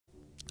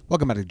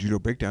Welcome back to Judo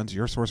Breakdowns,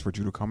 your source for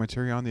judo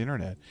commentary on the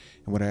internet.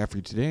 And what I have for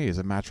you today is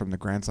a match from the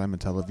Grand Slam in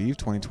Tel Aviv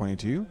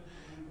 2022.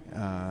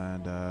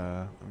 And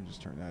let me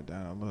just turn that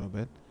down a little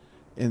bit.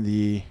 In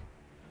the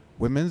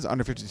women's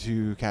under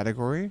 52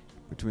 category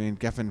between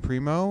Gefen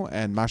Primo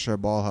and Mascha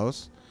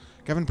Ballhaus.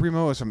 Gefen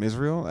Primo is from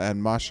Israel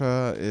and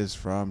Mascha is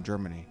from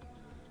Germany.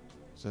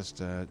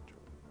 We'll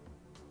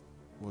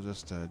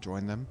just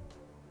join them.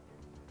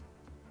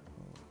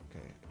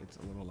 Okay, it's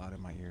a little loud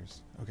in my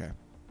ears.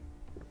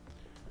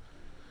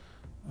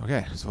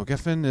 Okay, so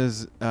Gefen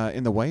is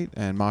in the white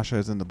and Mascha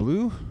is in the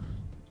blue.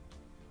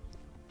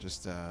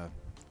 Just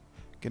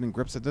getting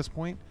grips at this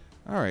point.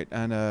 All right,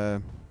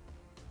 and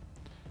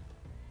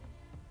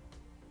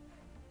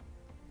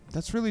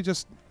that's really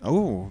just...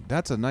 Oh,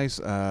 that's a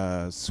nice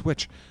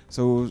switch.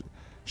 So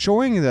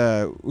showing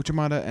the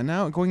Uchimata and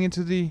now going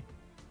into the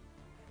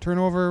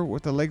turnover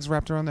with the legs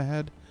wrapped around the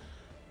head.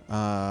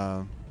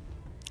 That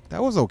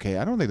was okay.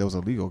 I don't think that was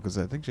illegal because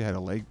I think she had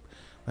a leg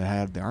that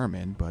had the arm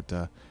in, but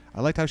I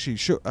liked how she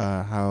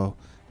how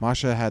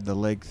Mascha had the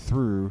leg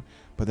through,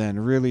 but then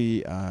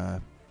really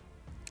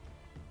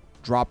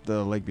dropped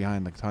the leg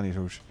behind like Tani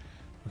Tosh.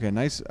 Okay,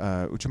 nice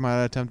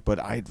Uchimata attempt, but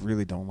I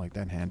really don't like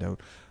that handout.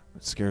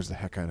 It scares the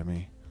heck out of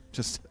me.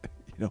 Just,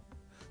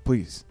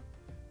 please.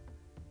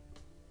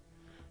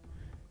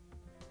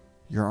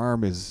 Your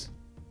arm is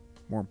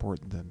more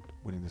important than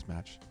winning this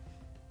match.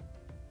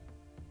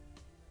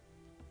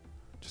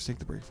 Just take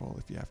the break fall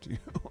if you have to.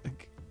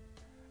 Like,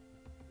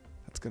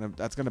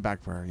 that's gonna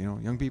backfire.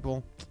 Young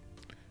people,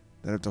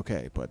 that it's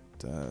okay, but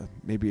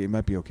maybe it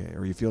might be okay,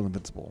 or you feel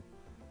invincible.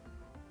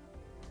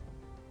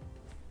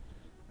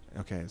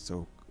 Okay,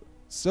 so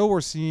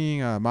we're seeing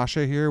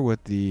Mascha here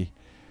with the,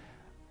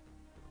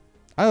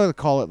 I would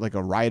call it like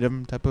a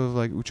ride-em type of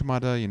like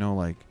Uchimata.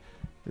 Like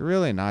you're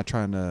really not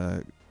trying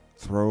to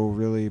throw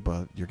really,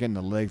 but you're getting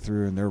the leg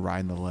through and they're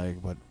riding the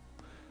leg, but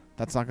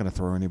that's not going to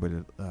throw anybody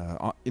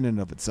in and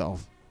of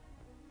itself.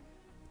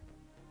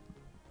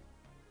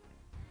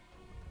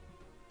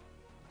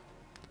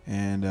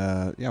 And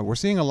yeah, we're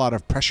seeing a lot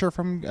of pressure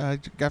from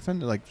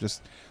Gefen, like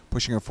just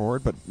pushing her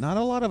forward, but not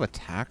a lot of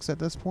attacks at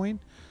this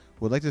point.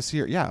 Would like to see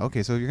her. Yeah,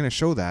 okay, so you're going to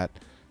show that.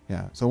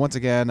 Yeah, so once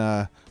again,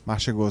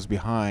 Mascha goes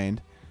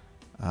behind.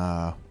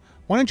 Why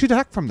don't you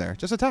attack from there?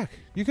 Just attack.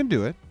 You can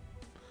do it.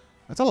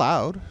 That's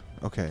allowed.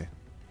 Okay.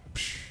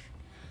 Psh,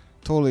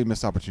 totally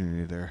missed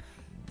opportunity there.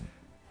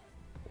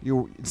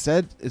 You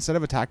instead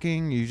of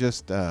attacking, you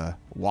just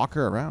walk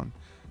her around.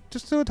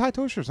 Just do a Tai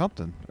Tosh or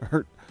something.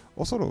 Or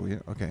also, yeah,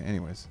 okay.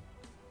 Anyways,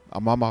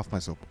 I'm off my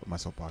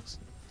soapbox.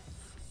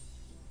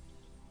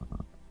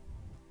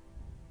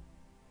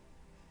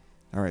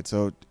 All right.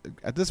 So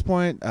at this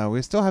point,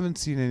 we still haven't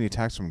seen any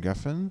attacks from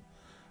Gefen.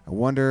 I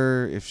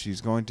wonder if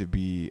she's going to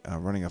be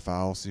running a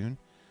foul soon.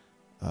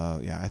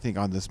 Yeah, I think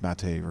on this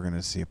mate we're going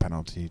to see a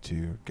penalty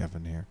to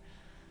Gefen here.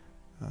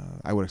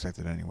 I would expect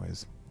it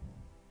anyways.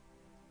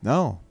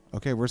 No.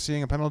 Okay, we're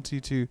seeing a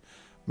penalty to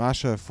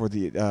Mascha for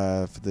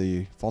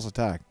the false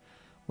attack,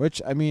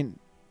 which, I mean,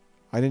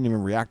 I didn't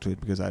even react to it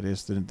because I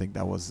just didn't think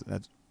that's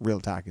real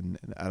attack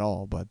at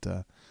all. But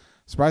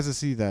surprised to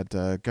see that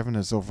Gefen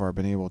has so far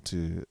been able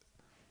to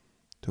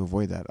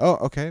avoid that. Oh,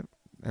 okay.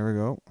 There we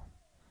go.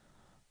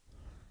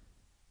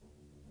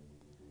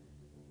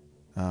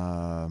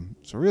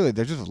 So really,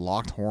 they're just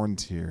locked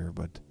horns here,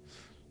 but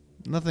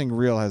nothing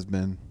real has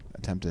been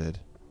attempted.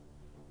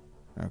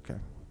 Okay.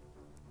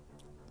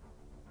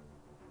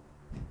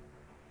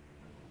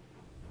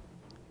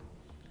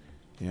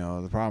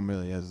 The problem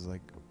really is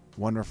like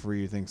one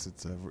referee thinks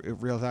it's a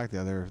real attack, the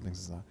other thinks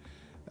it's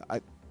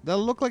not. That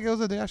looked like it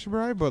was a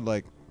Dashibarai, but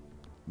like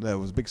that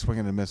was a big swing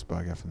and a miss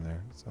by Gefen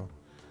there. So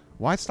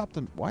why stop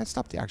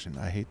the action?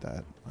 I hate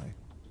that.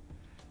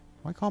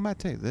 Why call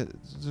Mate?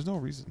 There's no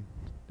reason.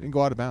 Didn't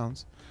go out of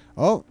bounds.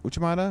 Oh,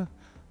 Uchimata,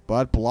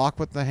 but blocked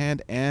with the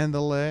hand and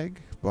the leg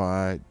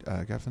by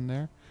Gefen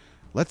there.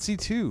 Let's see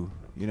two.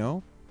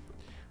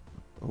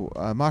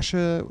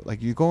 Mascha,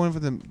 like you go in for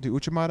the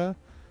Uchimata,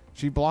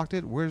 she blocked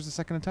it. Where's the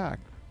second attack?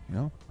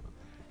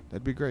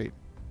 That'd be great.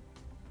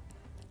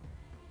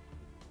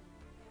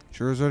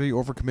 Sure is already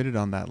overcommitted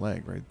on that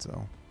leg, right?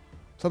 So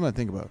something to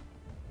think about.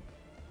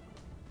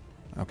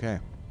 Okay.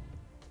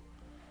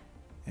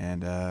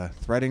 And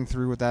threading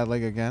through with that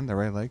leg again, the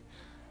right leg.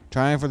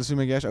 Trying for the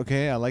Sumigesh.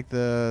 Okay, I like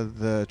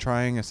the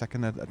trying a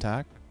second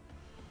attack.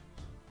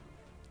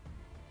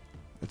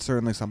 It's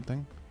certainly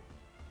something.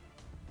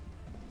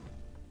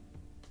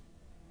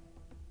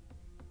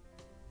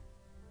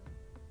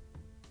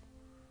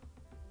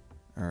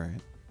 All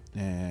right.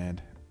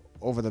 And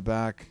over the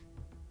back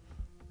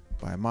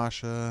by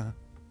Mascha.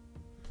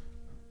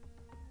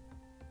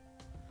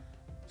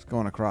 It's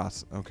going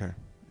across. Okay.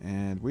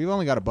 And we've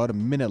only got about a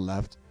minute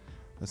left.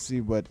 Let's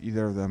see what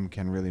either of them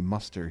can really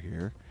muster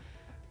here.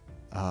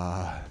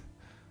 I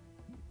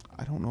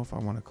don't know if I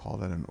want to call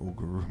that an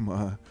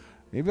Oguruma.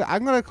 Maybe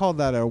I'm going to call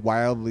that a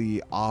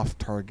wildly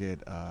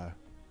off-target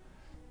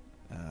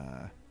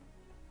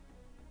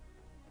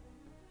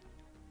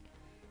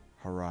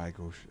Harai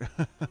Gosh.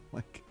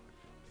 Like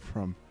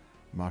from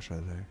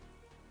Mascha there.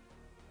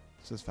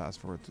 Let's just fast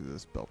forward through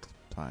this belt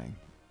tying.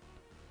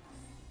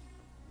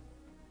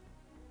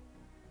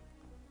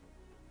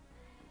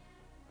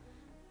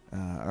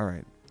 All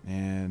right,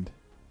 and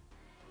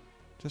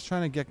just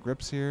trying to get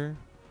grips here.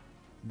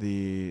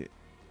 The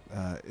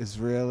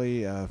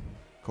Israeli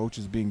coach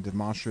is being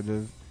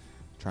demonstrative,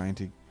 trying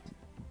to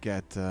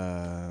get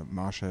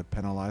Mascha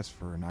penalized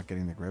for not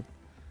getting the grip,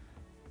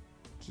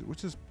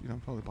 which is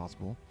totally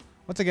possible.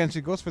 Once again,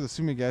 she goes for the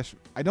sumigesh.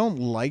 I don't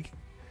like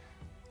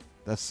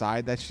the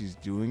side that she's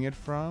doing it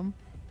from.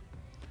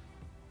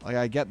 Like,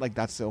 I get like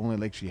that's the only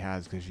leg she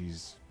has because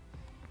she's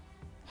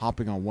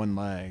hopping on one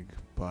leg,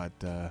 but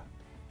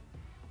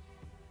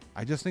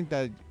I just think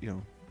that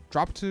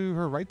drop to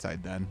her right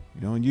side then,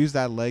 and use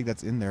that leg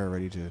that's in there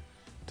already to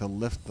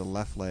lift the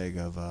left leg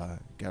of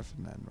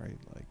Gefen then, right?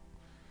 Like,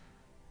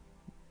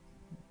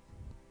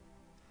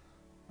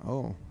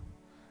 oh,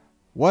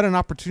 what an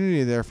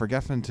opportunity there for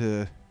Gefen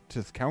to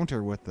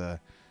counter with a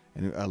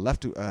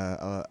left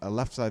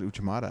side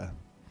uchimata.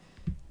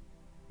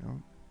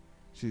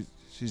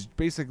 She's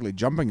basically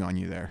jumping on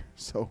you there.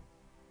 So,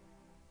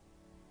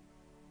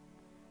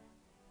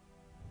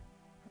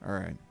 all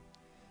right,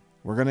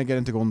 we're gonna get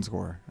into golden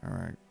score. All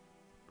right,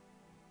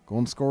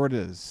 golden score it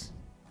is.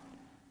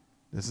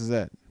 This is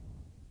it.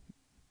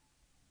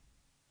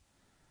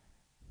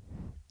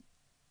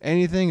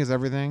 Anything is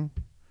everything.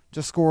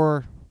 Just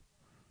score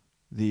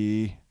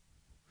the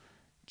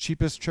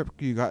cheapest trip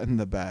you got in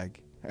the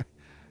bag.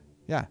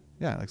 yeah,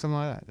 like something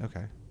like that.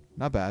 Okay,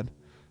 not bad.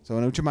 So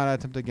an uchimata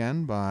attempt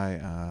again by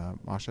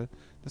Mascha.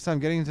 This time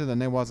getting into the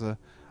newaza.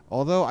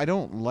 Although I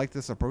don't like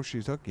this approach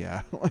she took.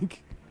 Yeah,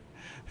 like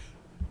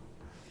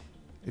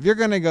if you're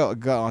gonna go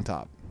on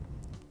top,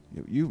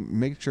 you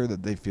make sure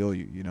that they feel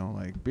you.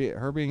 Like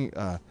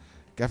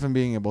Gefen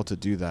being able to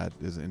do that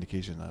is an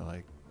indication that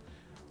like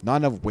not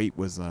enough weight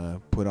was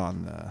put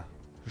on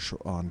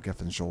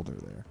Gefen's shoulder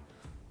there.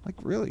 Like,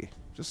 really,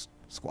 just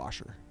squash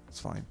her. It's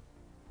fine.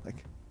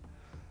 Like,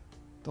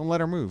 don't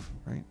let her move,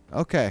 right?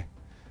 Okay.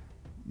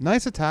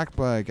 Nice attack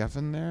by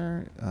Gefen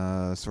there.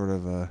 Sort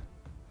of a,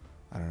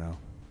 I don't know,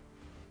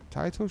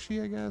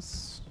 Taitoshi, I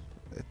guess.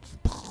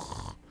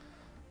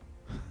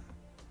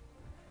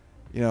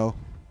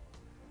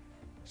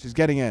 She's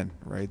getting in,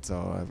 right?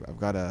 So I've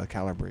got to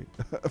calibrate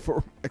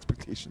for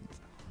expectations.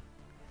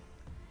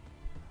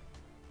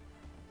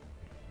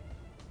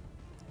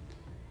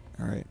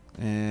 All right,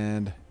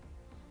 and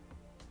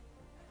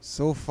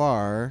so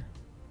far,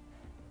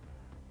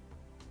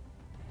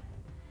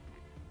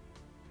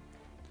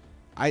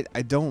 I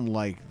don't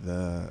like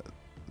the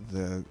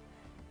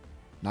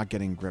not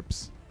getting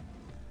grips.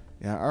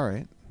 Yeah, all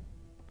right.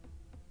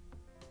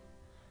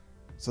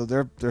 So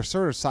they're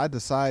sort of side to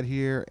side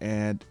here,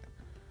 and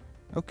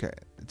okay,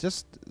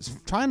 just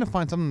trying to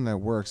find something that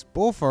works.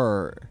 Both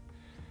are.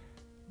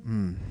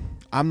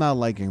 I'm not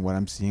liking what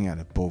I'm seeing out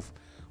of both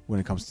when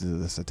it comes to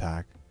this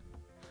attack.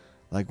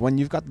 Like when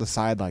you've got the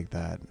side like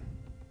that,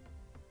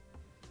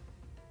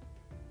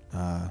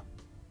 come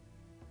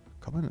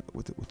in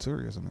with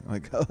Utsuri or something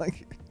like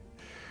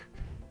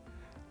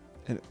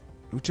and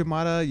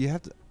uchimata. You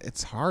have to.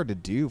 It's hard to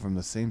do from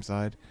the same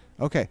side.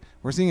 Okay,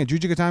 we're seeing a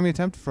Jujigatami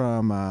attempt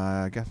from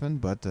Gefen,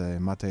 but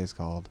mate is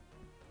called.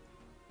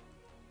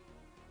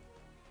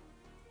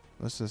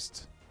 Let's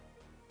just.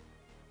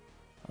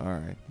 All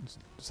right,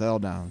 settle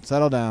down.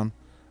 Settle down.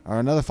 Or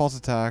another false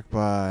attack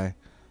by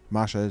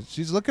Mascha.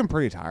 She's looking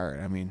pretty tired.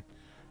 I mean,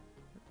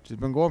 she's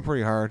been going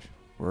pretty hard.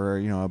 We're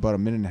about a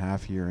minute and a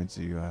half here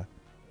into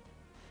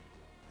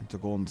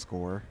golden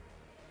score.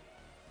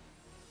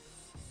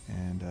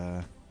 And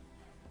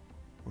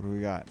what do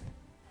we got?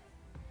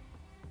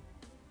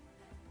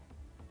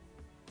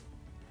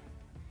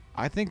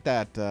 I think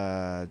that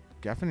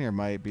Gefen here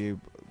might be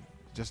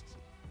just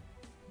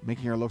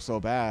making her look so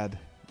bad.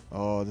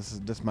 Oh,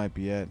 this might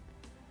be it.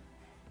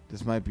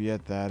 This might be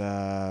it that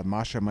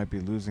Mascha might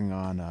be losing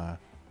on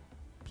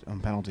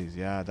penalties.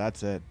 Yeah,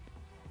 that's it.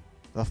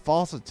 The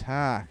false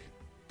attack.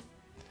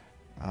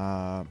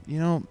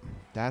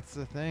 That's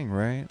the thing,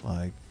 right?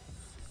 Like,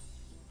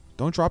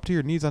 don't drop to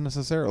your knees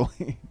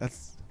unnecessarily.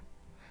 That's,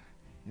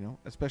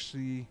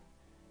 especially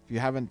if you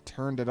haven't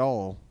turned at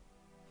all.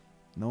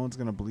 No one's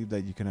gonna believe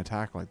that you can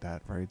attack like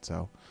that, right?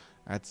 So,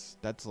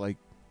 that's like,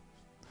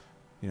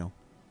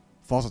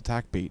 false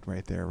attack bait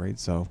right there, right?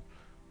 So,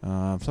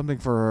 something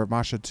for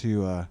Mascha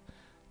to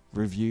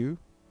review,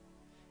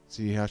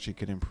 see how she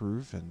can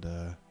improve, and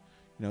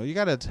you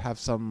gotta have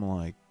some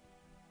like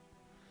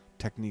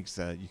techniques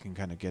that you can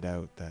kind of get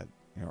out that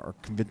are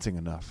convincing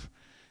enough.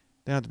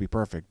 They don't have to be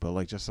perfect, but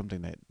like just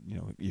something that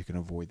you can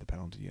avoid the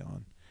penalty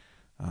on.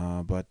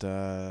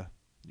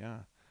 Yeah,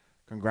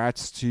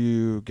 congrats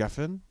to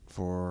Gefen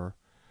for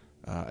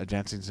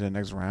advancing to the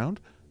next round.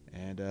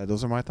 And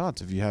those are my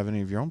thoughts. If you have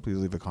any of your own, please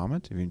leave a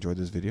comment. If you enjoyed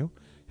this video,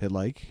 hit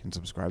like and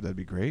subscribe. That'd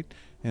be great.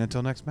 And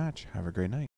until next match, have a great night.